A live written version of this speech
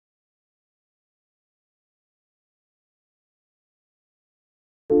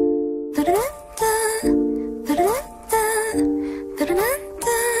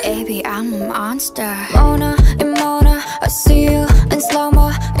Baby, I'm a monster. Mona and Mona, I see you in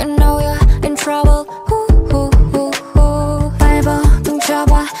slow-mo. You know you're in trouble. 발버둥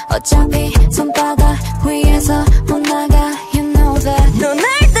쳐봐. 어차피 손바닥 위에서 못 나가. You know that. 너 날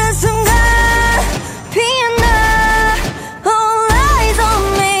뜬 순간 피어나. All eyes on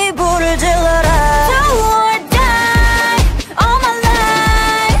me. 불을 질러라. Do or die all my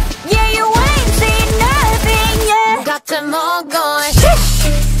life. Yeah, you ain't seen nothing yet. got them all going.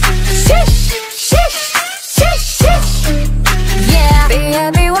 Yeah,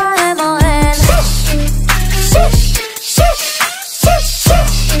 BABYMON.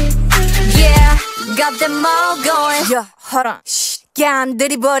 Yeah, got them all going. Yeah, hold on. 야,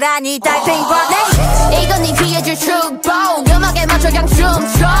 드리블하니 달팽이 보내. 이건 네 피해줄 축복. 음악에 맞춰 그냥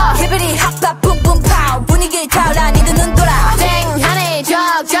춤춰. 히브리 핫팝 붐붐 파우. 분위기 타올라 니들 눈 돌아. 땡하네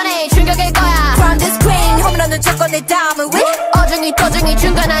적잖아 충격일 거야. From the screen 홈런은 쳤고 내 다음은 위. 어중이 to중이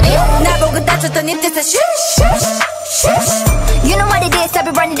중간하니. 나보고 다쳤던 이 뜻은 쉬쉬쉬쉬. You know what it is, I'll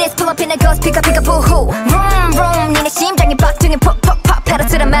be running this. Pull up in a ghost, pick up, boo-hoo. Vroom, vroom, 니네 심장이 빡둥이 pop, pop, pop. pedal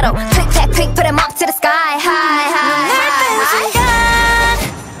to the metal. Click, clack, click, put 'em up to the sky. High, high, high.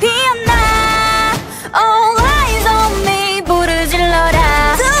 피어나. All eyes on me. 불을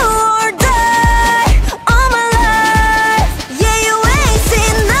질러라. Do or die all my life. Yeah, you ain't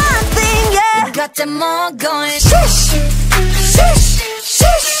seen nothing yet. Got them all going. Shish, shish,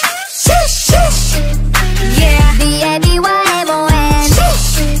 shish, shish, shish. Yeah, BABYMON. Shish,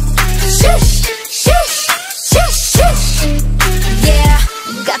 shish, shish, shish. yeah,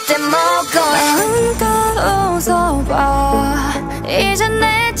 got them all going. 마음껏 웃어봐. 이제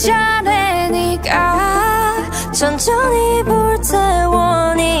내 차례니까. 천천히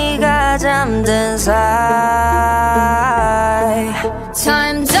불태워 네가 잠든 사이.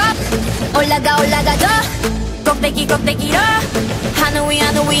 Time's up. 올라가 올라가 더. 꼭대기 꼭대기로. 하늘 위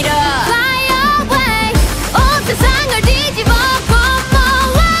하늘 위로. Fly away. 온 세상을 뒤집어.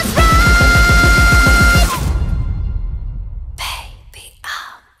 Let's ride. Baby,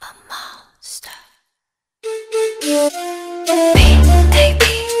 I'm a monster.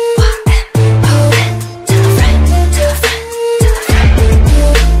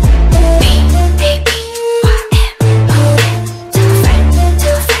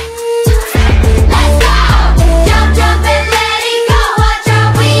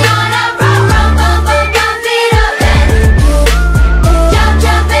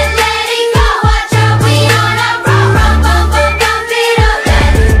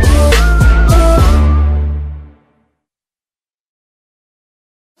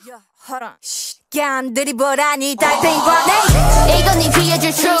 Hold on. 야, 드리블하니 달팽이 보내. 이건 네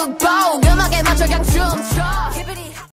피해줄 축복. 음악에 맞춰 그냥 춤춰.